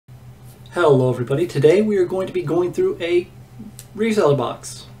Hello everybody, today we are going to be going through a reseller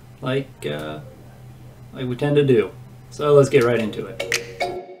box, like we tend to do. So let's get right into it.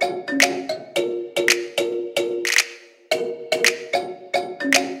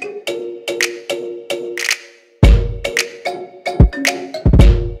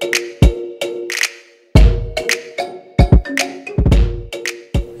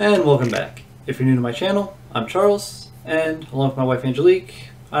 And welcome back. If you're new to my channel, I'm Charles, and along with my wife Angelique,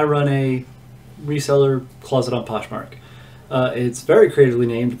 I run a reseller closet on Poshmark. It's very creatively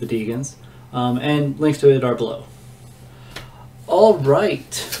named The Deegans, and links to it are below.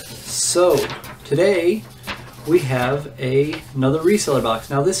 Alright, so today we have another reseller box.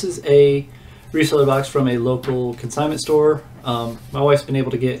 Now this is a reseller box from a local consignment store. My wife's been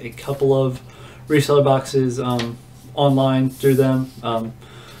able to get a couple of reseller boxes online through them,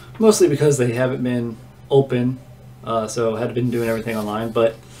 mostly because they haven't been open, so had been doing everything online,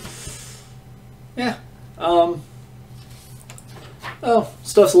 but yeah.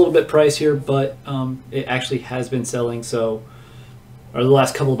 Stuff's a little bit pricier, but it actually has been selling, so, or the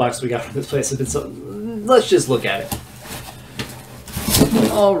last couple of boxes we got from this place have been selling. Let's just look at it.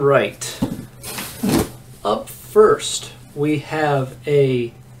 Alright. Up first, we have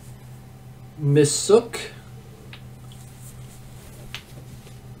a Misook.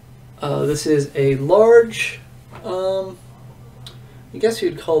 This is a large, I guess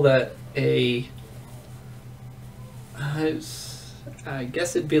you'd call that a, I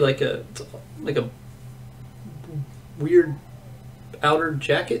guess it'd be like a weird outer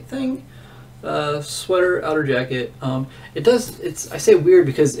jacket thing, sweater, outer jacket. I say weird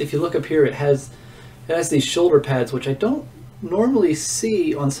because if you look up here, it has these shoulder pads, which I don't normally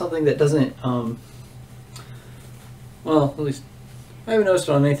see on something that doesn't, well, at least I haven't noticed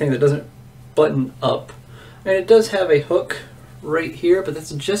it on anything that doesn't button up. And it does have a hook right here, but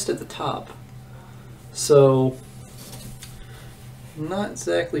that's just at the top. So, I'm not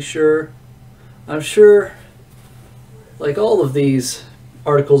exactly sure. I'm sure, like all of these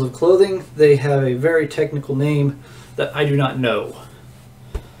articles of clothing, they have a very technical name that I do not know.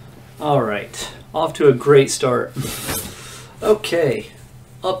 Alright, off to a great start. Okay,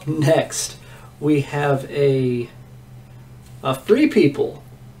 up next we have a Free People.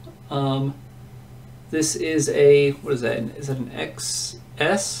 This is a, what is that? Is that an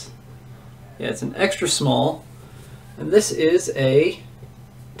XS? Yeah, it's an extra small. And this is a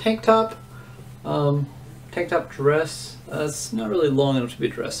tank top dress. It's not really long enough to be a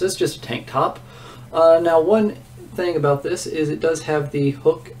dress. It's just a tank top. Now, one thing about this is it does have the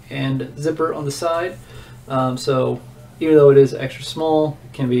hook and zipper on the side. So even though it is extra small,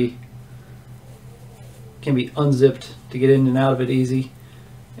 it can be unzipped to get in and out of it easy.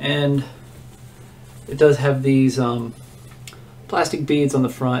 And it does have these plastic beads on the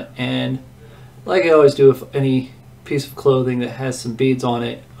front, and like I always do with any piece of clothing that has some beads on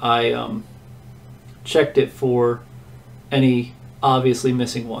it, I checked it for any obviously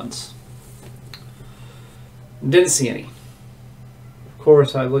missing ones. Didn't see any. Of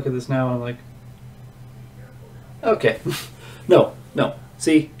course, I look at this now and I'm like, okay, no,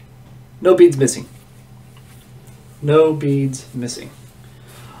 see, no beads missing. No beads missing.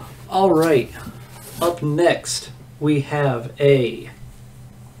 Alright, up next we have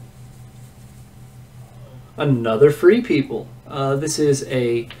another Free People. This is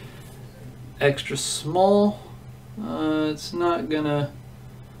a extra small. It's not gonna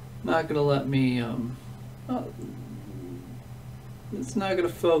let me it's not gonna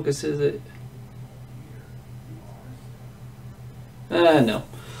focus, is it? No.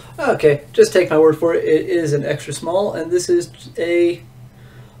 Okay, just take my word for it. It is an extra small, and this is a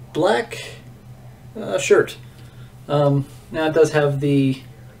black shirt. Now it does have these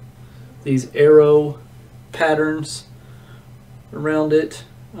arrow patterns around it.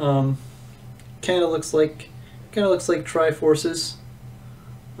 Kind of looks like Triforces.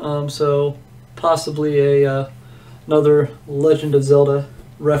 So possibly another Legend of Zelda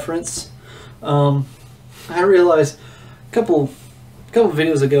reference. I realized a couple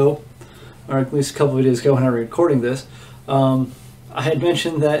videos ago, or at least a couple videos ago when I was recording this, I had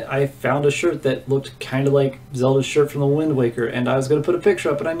mentioned that I found a shirt that looked kind of like Zelda's shirt from the Wind Waker, and I was going to put a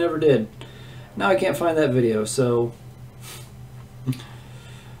picture up, but I never did. Now I can't find that video, so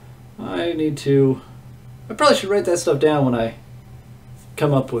I probably should write that stuff down when I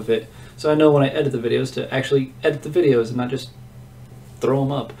come up with it, so I know when I edit the videos to actually edit the videos and not just throw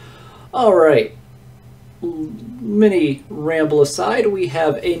them up. Alright, mini ramble aside, we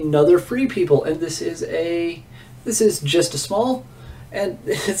have another Free People, and this is just a small, And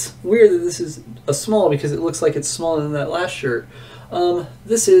it's weird that this is a small because it looks like it's smaller than that last shirt.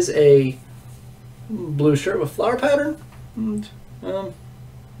 This is a blue shirt with flower pattern. And,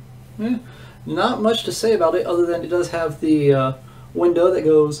 not much to say about it other than it does have the window that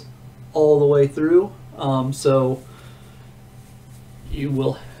goes all the way through. So you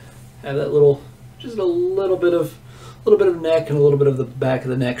will have that little, just a little bit of neck and a little bit of the back of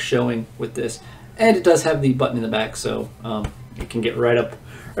the neck showing with this. And it does have the button in the back, so it can get right up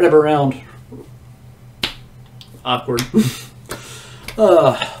around. Awkward.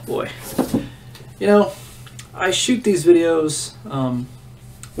 Oh boy. You know, I shoot these videos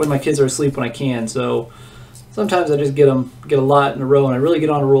when my kids are asleep when I can, so sometimes I just get a lot in a row and I really get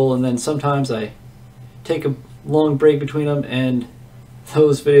on a roll, and then sometimes I take a long break between them and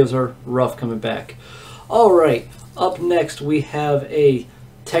those videos are rough coming back. Alright, up next we have a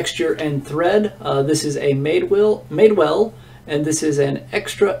texture and thread. This is a Madewell, and this is an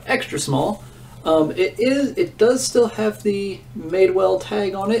extra small. It does still have the Madewell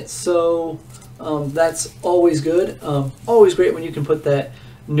tag on it, so that's always good. Always great when you can put that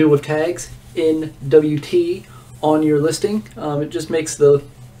new with tags in WT on your listing. It just makes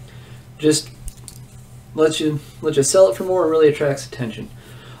lets you sell it for more and really attracts attention.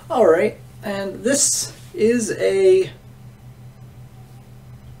 All right, and this is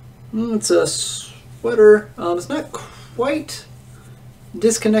it's a sweater. It's not quite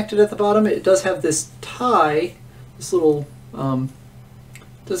disconnected at the bottom. It does have this tie, this little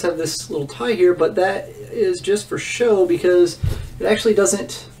tie here, but that is just for show because it actually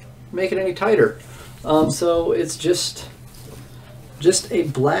doesn't make it any tighter. So it's just a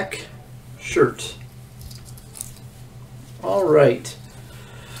black shirt. All right.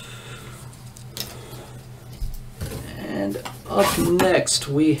 And up next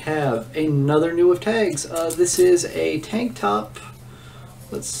we have another new of tags. This is a tank top.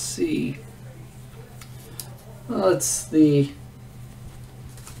 Let's see. It's the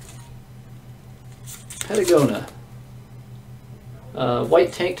Patagonia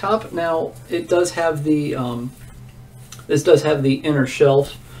white tank top. Now it does have the this does have the inner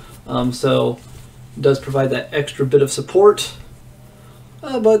shelf, so it does provide that extra bit of support.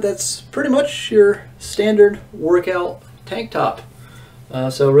 But that's pretty much your standard workout tank top.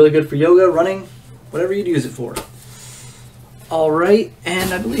 So really good for yoga, running, whatever you'd use it for. Alright,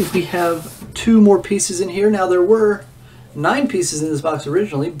 and I believe we have 2 more pieces in here. Now there were 9 pieces in this box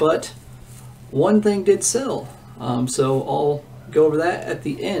originally, but one thing did sell. So I'll go over that at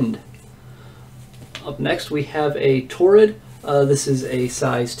the end. Up next we have a Torrid. This is a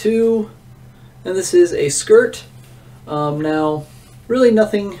size 2, and this is a skirt. Now really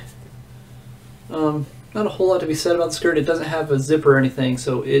nothing, not a whole lot to be said about the skirt. It doesn't have a zipper or anything,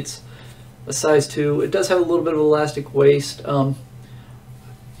 so it's a size 2. It does have a little bit of elastic waist. It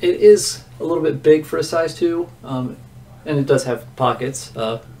is a little bit big for a size 2, and it does have pockets,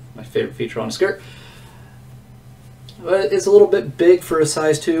 my favorite feature on a skirt. But it's a little bit big for a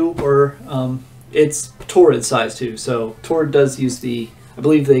size 2, or it's Torrid size 2. So Torrid does use the, I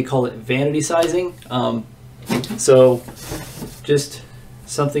believe they call it vanity sizing. So just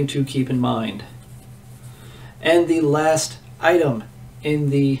something to keep in mind. And the last item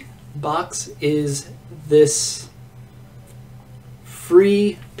in the box is this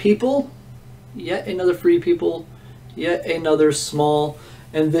Free People. Yet another Free People. Yet another small.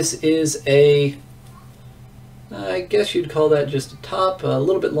 And this is a, I guess you'd call that just a top, a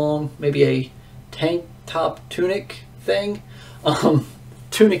little bit long, maybe a tank top tunic thing.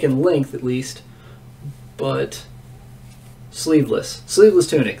 Tunic in length at least, but sleeveless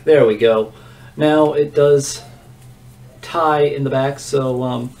tunic. There we go. Now it does tie in the back,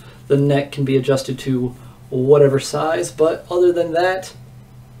 so the neck can be adjusted to whatever size, but other than that,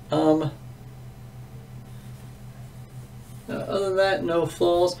 no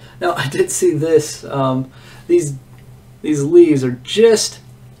flaws. Now I did see this. These leaves are just,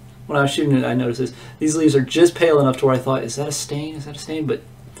 when I was shooting it I noticed this. These leaves are just pale enough to where I thought, is that a stain? Is that a stain? But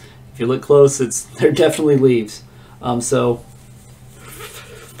if you look close, they're definitely leaves. So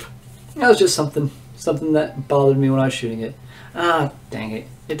that was just something that bothered me when I was shooting it. Ah, dang it.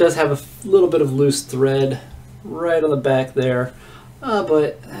 It does have a little bit of loose thread right on the back there,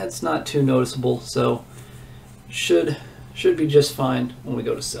 but that's not too noticeable, so should be just fine when we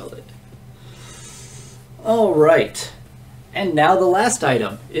go to sell it. All right, and now the last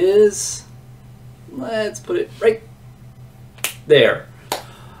item is, let's put it right there.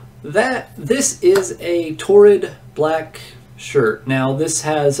 This is a Torrid black shirt. Now this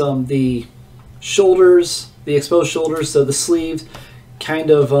has the shoulders, the exposed shoulders, so the sleeves kind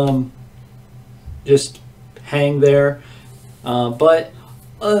of just hang there. But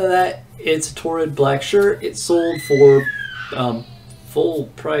other than that, it's a Torrid black shirt. It sold for full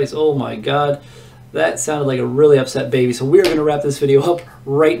price. Oh my god, that sounded like a really upset baby. So we're going to wrap this video up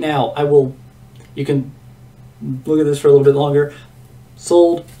right now. You can look at this for a little bit longer.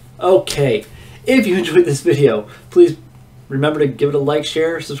 Sold. Okay. If you enjoyed this video, please remember to give it a like,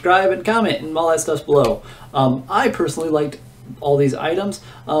 share, subscribe, and comment, and all that stuff's below. I personally liked all these items.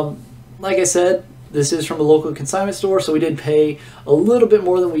 Like I said, this is from a local consignment store, so we did pay a little bit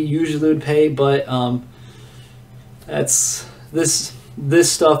more than we usually would pay, but this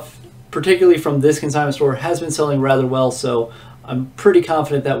stuff, particularly from this consignment store, has been selling rather well, so I'm pretty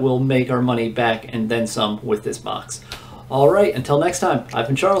confident that we'll make our money back and then some with this box. All right, until next time, I've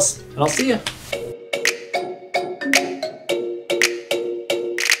been Charles, and I'll see you.